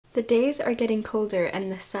The days are getting colder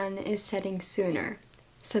and the sun is setting sooner.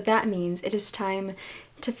 So that means it is time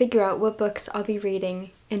to figure out what books I'll be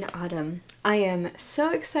reading in autumn. I am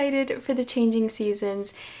so excited for the changing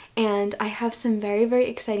seasons, and I have some very, very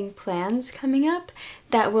exciting plans coming up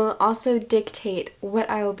that will also dictate what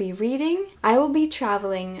I will be reading. I will be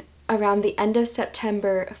traveling around the end of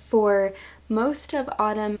September for most of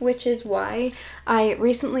autumn, which is why I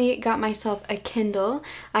recently got myself a Kindle.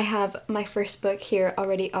 I have my first book here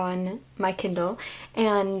already on my Kindle,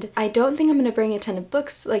 and I don't think I'm going to bring a ton of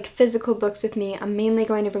books, like physical books with me. I'm mainly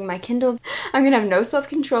going to bring my Kindle. I'm going to have no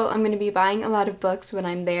self-control. I'm going to be buying a lot of books when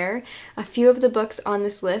I'm there. A few of the books on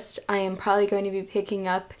this list I am probably going to be picking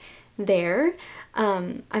up there.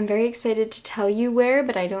 I'm very excited to tell you where,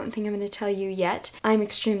 but I don't think I'm going to tell you yet. I'm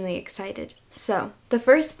extremely excited. So, the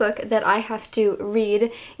first book that I have to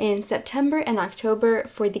read in September and October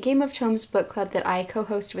for the Game of Tomes book club that I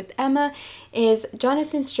co-host with Emma is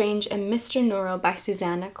Jonathan Strange and Mr. Norrell by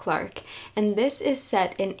Susanna Clarke. And this is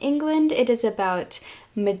set in England. It is about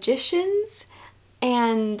magicians,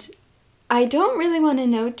 and I don't really want to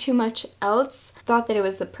know too much else. Thought that it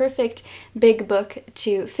was the perfect big book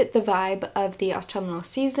to fit the vibe of the autumnal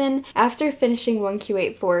season. After finishing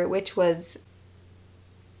 1Q84, which was...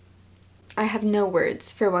 I have no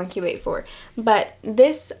words for 1Q84, but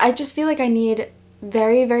this, I just feel like I need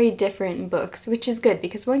very, very different books, which is good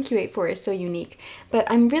because 1Q84 is so unique. But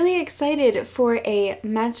I'm really excited for a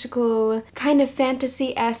magical, kind of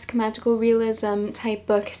fantasy-esque magical realism type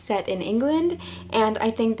book set in England, and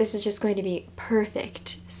I think this is just going to be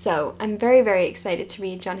perfect. So I'm very, very excited to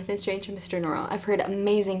read Jonathan Strange and Mr. Norrell. I've heard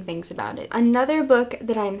amazing things about it. Another book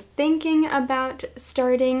that I'm thinking about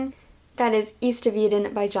starting, that is East of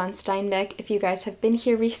Eden by John Steinbeck. If you guys have been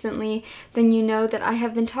here recently, then you know that I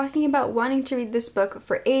have been talking about wanting to read this book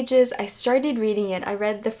for ages. I started reading it. I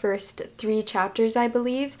read the first 3 chapters, I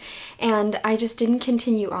believe, and I just didn't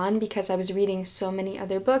continue on because I was reading so many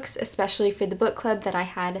other books, especially for the book club that I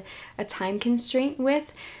had a time constraint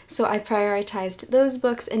with. So I prioritized those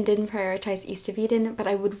books and didn't prioritize East of Eden, but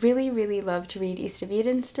I would really, really love to read East of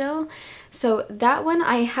Eden still. So that one,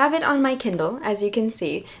 I have it on my Kindle, as you can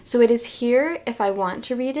see. So it is here if I want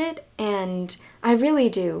to read it, and I really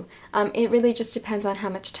do. It really just depends on how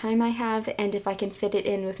much time I have and if I can fit it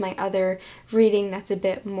in with my other reading that's a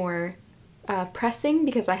bit more pressing,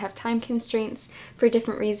 because I have time constraints for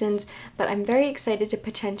different reasons, but I'm very excited to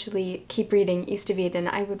potentially keep reading East of Eden.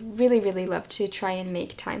 I would really, really love to try and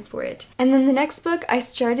make time for it. And then the next book I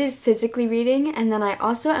started physically reading, and then I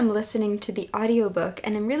also am listening to the audiobook,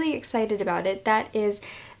 and I'm really excited about it. That is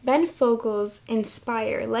Ben Fogle's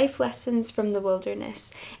Inspire, Life Lessons from the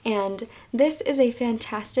Wilderness. And this is a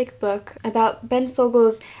fantastic book about Ben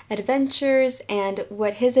Fogle's adventures and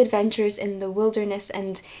what his adventures in the wilderness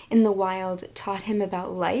and in the wild taught him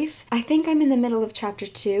about life. I think I'm in the middle of chapter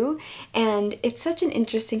 2, and it's such an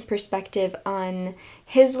interesting perspective on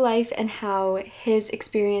his life and how his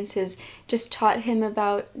experiences just taught him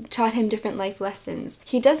different life lessons.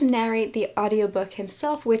 He does narrate the audiobook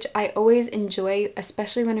himself, which I always enjoy,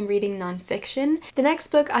 especially when I'm reading nonfiction. The next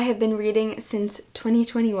book I have been reading since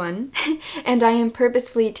 2021, and I am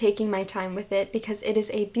purposefully taking my time with it because it is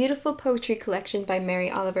a beautiful poetry collection by Mary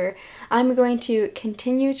Oliver. I'm going to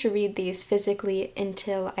continue to read these physically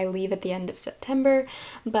until I leave at the end of September,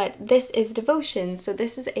 but this is Devotion, so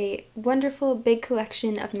this is a wonderful big collection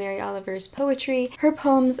of Mary Oliver's poetry. Her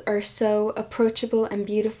poems are so approachable and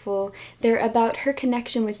beautiful. They're about her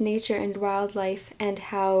connection with nature and wildlife, and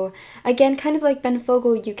how, again, kind of like Ben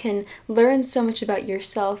Fogle, you can learn so much about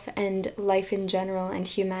yourself and life in general and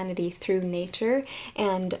humanity through nature,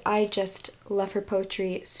 and I just love her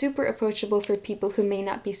poetry. Super approachable for people who may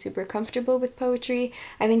not be super comfortable with poetry.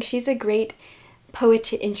 I think she's a great poet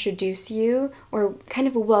to introduce you or kind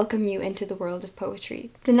of welcome you into the world of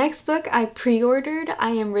poetry. The next book I pre-ordered. I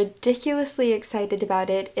am ridiculously excited about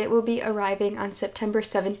it. It will be arriving on September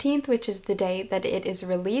 17th, which is the day that it is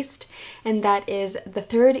released, and that is The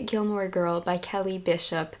Third Gilmore Girl by Kelly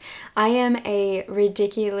Bishop. I am a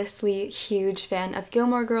ridiculously huge fan of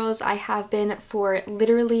Gilmore Girls. I have been for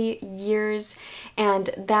literally years, and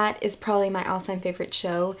that is probably my all-time favorite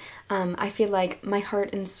show. I feel like my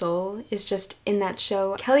heart and soul is just in that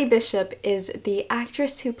show. Kelly Bishop is the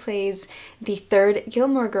actress who plays the third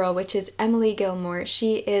Gilmore Girl, which is Emily Gilmore.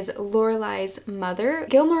 She is Lorelai's mother.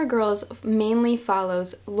 Gilmore Girls mainly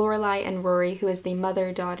follows Lorelai and Rory, who is the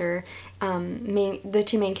mother-daughter, the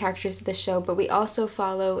two main characters of the show, but we also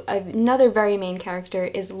follow another very main character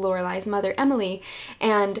is Lorelai's mother, Emily,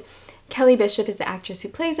 and Kelly Bishop is the actress who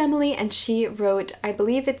plays Emily, and she wrote, I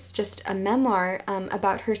believe it's just a memoir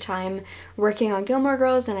about her time working on Gilmore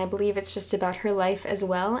Girls, and I believe it's just about her life as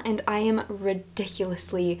well, and I am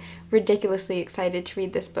ridiculously excited to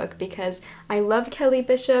read this book because I love Kelly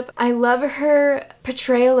Bishop. I love her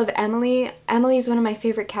portrayal of Emily. Emily is one of my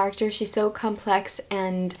favorite characters. She's so complex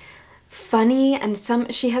and funny, and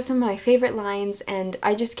she has some of my favorite lines, and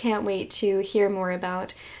I just can't wait to hear more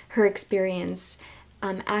about her experience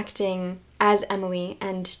acting as Emily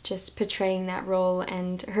and just portraying that role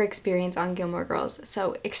and her experience on Gilmore Girls.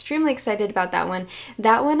 So extremely excited about that one.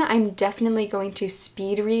 That one I'm definitely going to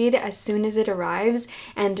speed read as soon as it arrives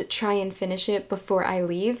and try and finish it before I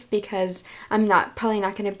leave, because I'm probably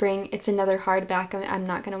not going to bring, it's another hardback, I'm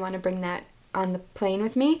not going to want to bring that on the plane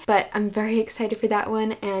with me, but I'm very excited for that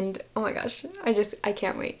one, and oh my gosh, I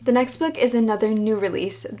can't wait. The next book is another new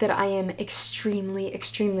release that I am extremely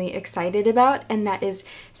excited about, and that is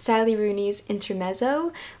Sally Rooney's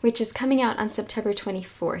Intermezzo, which is coming out on September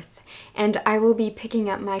 24th, and I will be picking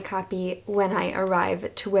up my copy when I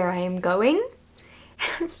arrive to where I am going.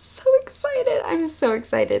 I'm so excited. I'm so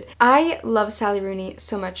excited. I love Sally Rooney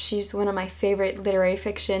so much. She's one of my favorite literary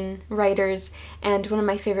fiction writers and one of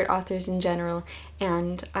my favorite authors in general,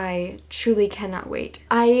 and I truly cannot wait.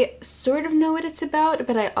 I sort of know what it's about,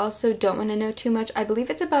 but I also don't want to know too much. I believe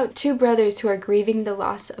it's about two brothers who are grieving the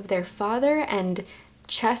loss of their father, and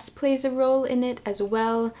chess plays a role in it as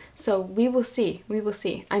well, so we will see. We will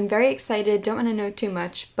see. I'm very excited. Don't want to know too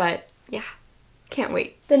much, but yeah. Can't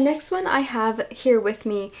wait. The next one I have here with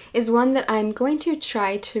me is one that I'm going to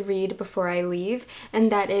try to read before I leave,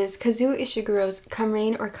 and that is Kazuo Ishiguro's Come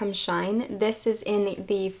Rain or Come Shine. This is in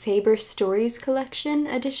the Faber Stories collection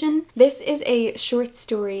edition. This is a short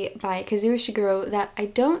story by Kazuo Ishiguro that I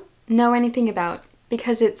don't know anything about,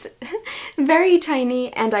 because it's very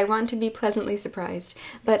tiny and I want to be pleasantly surprised.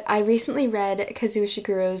 But I recently read Kazuo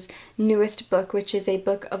Ishiguro's newest book, which is a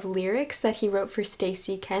book of lyrics that he wrote for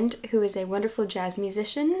Stacey Kent, who is a wonderful jazz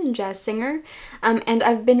musician, jazz singer. And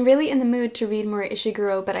I've been really in the mood to read more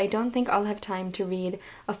Ishiguro, but I don't think I'll have time to read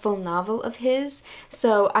a full novel of his.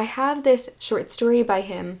 So I have this short story by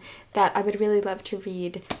him that I would really love to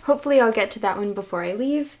read. Hopefully I'll get to that one before I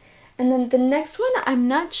leave. And then the next one, I'm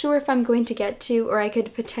not sure if I'm going to get to, or I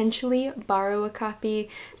could potentially borrow a copy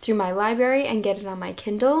through my library and get it on my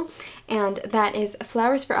Kindle, and that is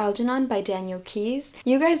Flowers for Algernon by Daniel Keyes.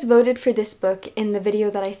 You guys voted for this book in the video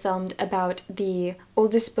that I filmed about the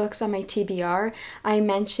oldest books on my TBR. I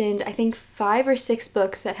mentioned, I think, 5 or 6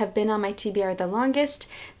 books that have been on my TBR the longest.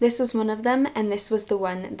 This was one of them, and this was the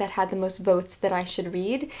one that had the most votes that I should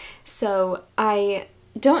read. So I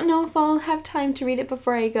don't know if I'll have time to read it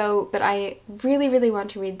before I go, but I really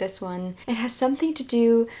want to read this one. It has something to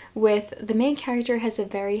do with the main character has a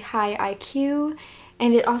very high IQ,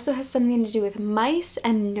 and it also has something to do with mice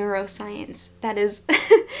and neuroscience. That is,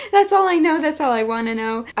 that's all I know, that's all I want to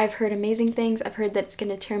know. I've heard amazing things, I've heard that it's going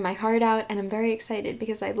to tear my heart out, and I'm very excited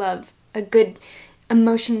because I love a good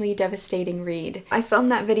emotionally devastating read. I filmed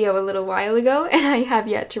that video a little while ago and I have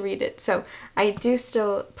yet to read it, so I do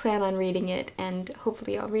still plan on reading it, and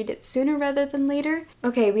hopefully I'll read it sooner rather than later.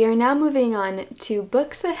 Okay, we are now moving on to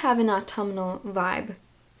books that have an autumnal vibe,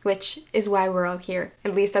 which is why we're all here.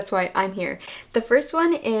 At least that's why I'm here. The first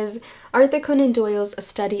one is Arthur Conan Doyle's A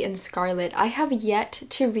Study in Scarlet. I have yet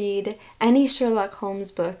to read any Sherlock Holmes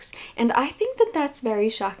books, and I think that that's very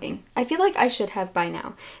shocking. I feel like I should have by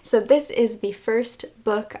now. So this is the first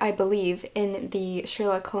book, I believe, in the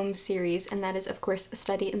Sherlock Holmes series, and that is, of course, A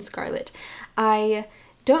Study in Scarlet. I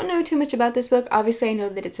don't know too much about this book. Obviously, I know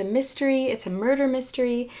that it's a mystery, it's a murder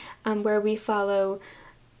mystery, where we follow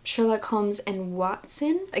Sherlock Holmes and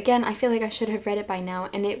Watson. Again, I feel like I should have read it by now,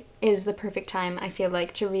 and it is the perfect time, I feel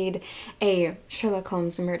like, to read a Sherlock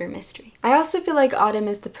Holmes murder mystery. I also feel like autumn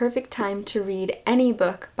is the perfect time to read any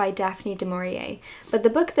book by Daphne du Maurier, but the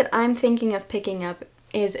book that I'm thinking of picking up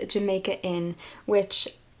is Jamaica Inn, which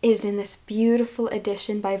is in this beautiful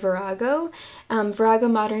edition by Virago, Virago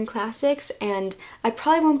Modern Classics, and I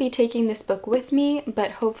probably won't be taking this book with me,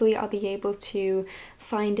 but hopefully I'll be able to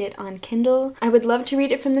find it on Kindle. I would love to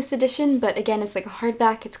read it from this edition, but again, it's like a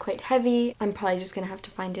hardback, it's quite heavy. I'm probably just gonna have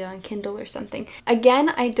to find it on Kindle or something. Again,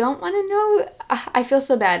 I don't want to know, I feel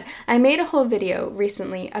so bad. I made a whole video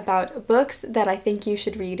recently about books that I think you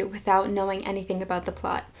should read without knowing anything about the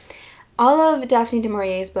plot. All of Daphne du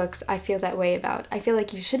Maurier's books I feel that way about. I feel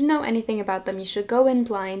like you shouldn't know anything about them. You should go in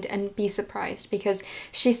blind and be surprised because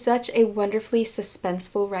she's such a wonderfully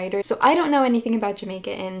suspenseful writer. So I don't know anything about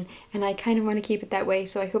Jamaica Inn, and I kind of want to keep it that way,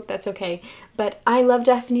 so I hope that's okay. But I love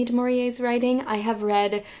Daphne du Maurier's writing. I have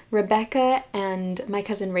read Rebecca and My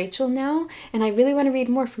Cousin Rachel now, and I really want to read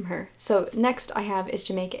more from her. So next I have is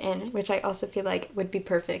Jamaica Inn, which I also feel like would be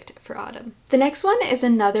perfect for autumn. The next one is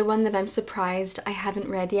another one that I'm surprised I haven't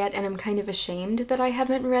read yet, and I'm kind of ashamed that I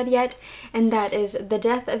haven't read yet, and that is The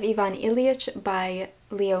Death of Ivan Ilyich by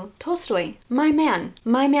Leo Tolstoy. My man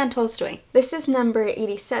Tolstoy. This is number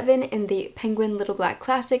 87 in the Penguin Little Black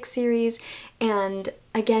Classics series, and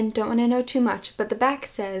again, don't want to know too much, but the back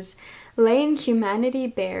says, laying humanity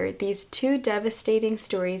bare, these two devastating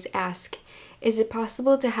stories ask, is it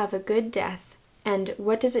possible to have a good death, and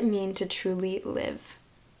what does it mean to truly live?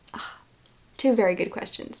 Two very good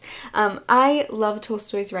questions. I love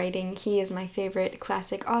Tolstoy's writing. He is my favorite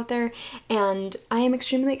classic author, and I am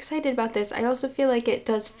extremely excited about this. I also feel like it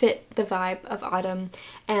does fit the vibe of autumn,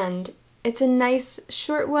 and it's a nice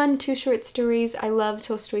short one, 2 short stories. I love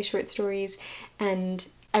Tolstoy short stories and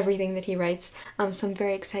everything that he writes, so I'm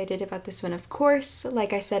very excited about this one, of course.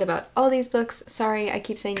 Like I said about all these books, sorry I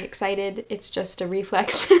keep saying excited, it's just a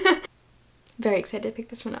reflex. Very excited to pick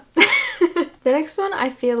this one up. The next one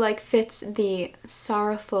I feel like fits the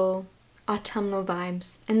sorrowful autumnal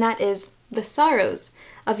vibes, and that is The Sorrows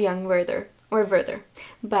of Young Werther, or Werther,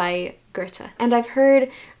 by Goethe. And I've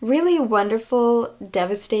heard really wonderful,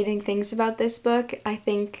 devastating things about this book. I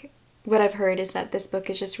think what I've heard is that this book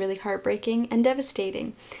is just really heartbreaking and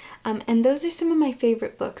devastating. And those are some of my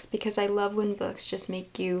favorite books because I love when books just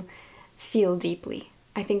make you feel deeply.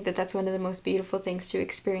 I think that that's one of the most beautiful things to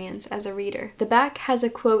experience as a reader. The back has a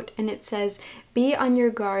quote and it says, "Be on your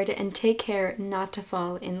guard and take care not to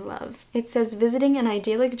fall in love." It says, visiting an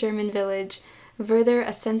idyllic German village, Werther,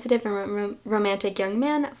 a sensitive and romantic young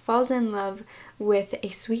man, falls in love with a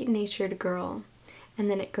sweet-natured girl.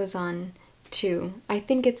 And then it goes on to, I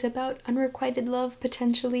think it's about unrequited love,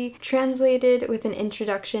 potentially, translated with an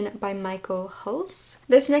introduction by Michael Hulse.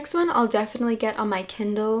 This next one I'll definitely get on my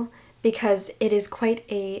Kindle because it is quite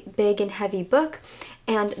a big and heavy book,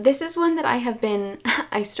 and this is one that I have been,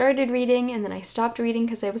 I started reading and then I stopped reading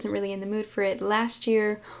because I wasn't really in the mood for it last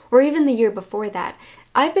year, or even the year before that.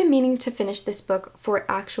 I've been meaning to finish this book for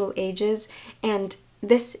actual ages, and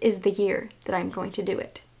this is the year that I'm going to do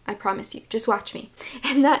it. I promise you, just watch me.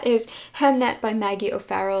 And that is Hamnet by Maggie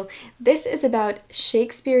O'Farrell. This is about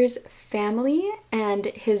Shakespeare's family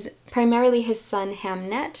and primarily his son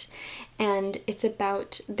Hamnet, and it's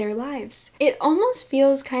about their lives. It almost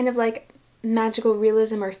feels kind of like magical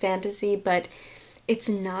realism or fantasy, but it's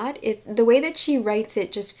not. The way that she writes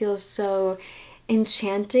it just feels so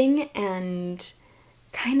enchanting and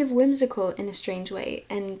kind of whimsical in a strange way,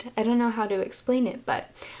 and I don't know how to explain it,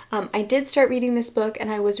 but I did start reading this book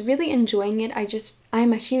and I was really enjoying it.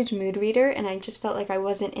 I'm a huge mood reader and I just felt like I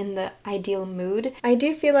wasn't in the ideal mood. I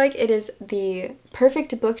do feel like it is the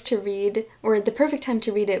perfect book to read, or the perfect time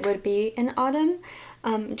to read it would be in autumn.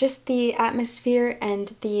 Just the atmosphere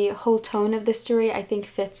and the whole tone of the story I think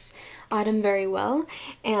fits autumn very well,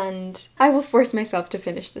 and I will force myself to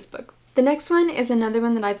finish this book. The next one is another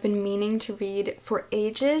one that I've been meaning to read for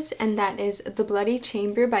ages, and that is The Bloody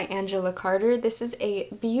Chamber by Angela Carter. This is a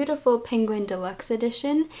beautiful Penguin Deluxe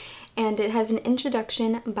edition, and it has an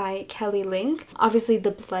introduction by Kelly Link. Obviously,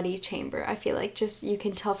 The Bloody Chamber. I feel like just you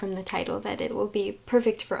can tell from the title that it will be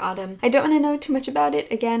perfect for autumn. I don't want to know too much about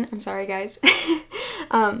it. Again, I'm sorry guys.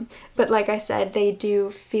 But like I said, they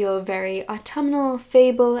do feel very autumnal,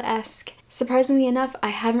 fable-esque. Surprisingly enough, I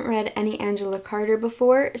haven't read any Angela Carter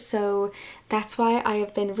before, so that's why I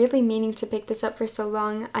have been really meaning to pick this up for so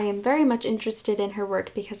long. I am very much interested in her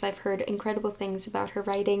work because I've heard incredible things about her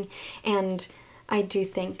writing, and I do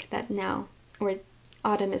think that now, or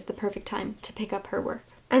autumn, is the perfect time to pick up her work.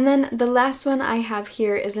 And then the last one I have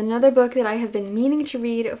here is another book that I have been meaning to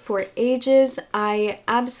read for ages. I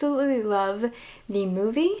absolutely love the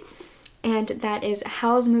movie, and that is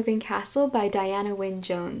Howl's Moving Castle by Diana Wynne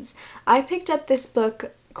Jones. I picked up this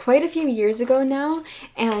book quite a few years ago now,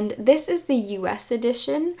 and this is the US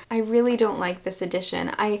edition. I really don't like this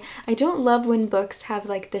edition. I don't love when books have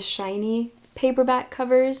like the shiny paperback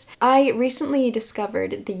covers. I recently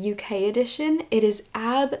discovered the UK edition. It is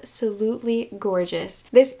absolutely gorgeous.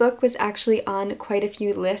 This book was actually on quite a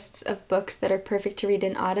few lists of books that are perfect to read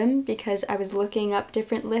in autumn because I was looking up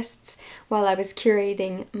different lists while I was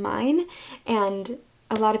curating mine, and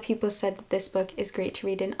a lot of people said that this book is great to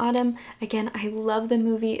read in autumn. Again, I love the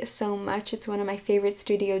movie so much. It's one of my favorite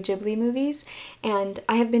Studio Ghibli movies, and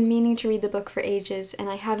I have been meaning to read the book for ages, and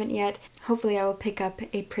I haven't yet. Hopefully I will pick up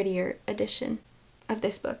a prettier edition of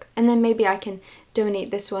this book, and then maybe I can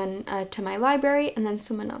donate this one to my library, and then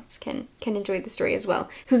someone else can enjoy the story as well,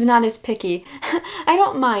 who's not as picky. I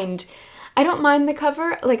don't mind. I don't mind the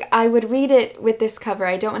cover. Like, I would read it with this cover.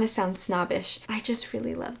 I don't want to sound snobbish. I just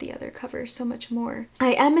really love the other cover so much more.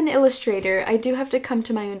 I am an illustrator. I do have to come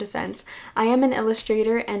to my own defense. I am an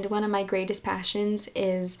illustrator, and one of my greatest passions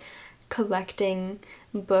is collecting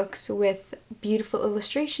books with beautiful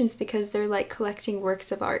illustrations because they're like collecting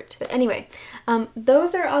works of art. But anyway,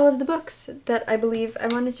 those are all of the books that I believe I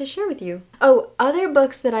wanted to share with you. Oh, other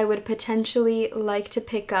books that I would potentially like to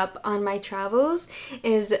pick up on my travels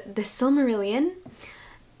is The Silmarillion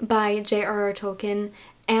by J.R.R. Tolkien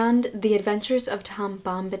and The Adventures of Tom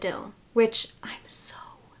Bombadil, which I'm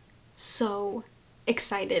so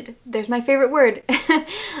excited. There's my favorite word.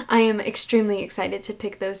 I am extremely excited to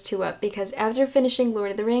pick those two up because after finishing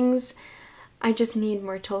Lord of the Rings, I just need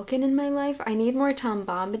more Tolkien in my life. I need more Tom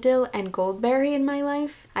Bombadil and Goldberry in my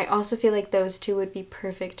life. I also feel like those two would be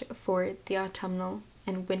perfect for the autumnal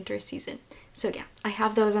and winter season. So yeah, I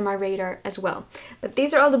have those on my radar as well. But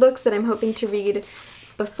these are all the books that I'm hoping to read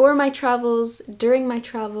before my travels, during my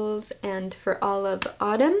travels, and for all of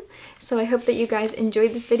autumn. So I hope that you guys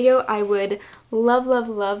enjoyed this video. I would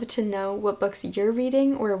love to know what books you're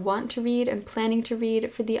reading or want to read and planning to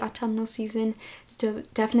read for the autumnal season. So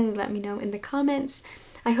definitely let me know in the comments.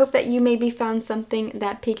 I hope that you maybe found something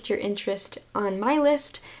that piqued your interest on my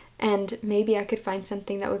list, and maybe I could find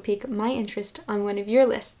something that would pique my interest on one of your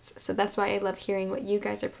lists. So that's why I love hearing what you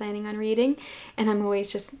guys are planning on reading, and I'm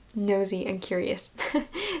always just nosy and curious.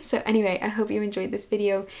 So anyway, I hope you enjoyed this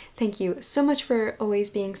video. Thank you so much for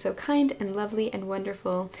always being so kind and lovely and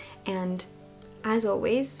wonderful, and as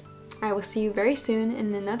always, I will see you very soon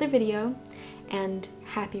in another video, and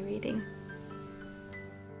happy reading.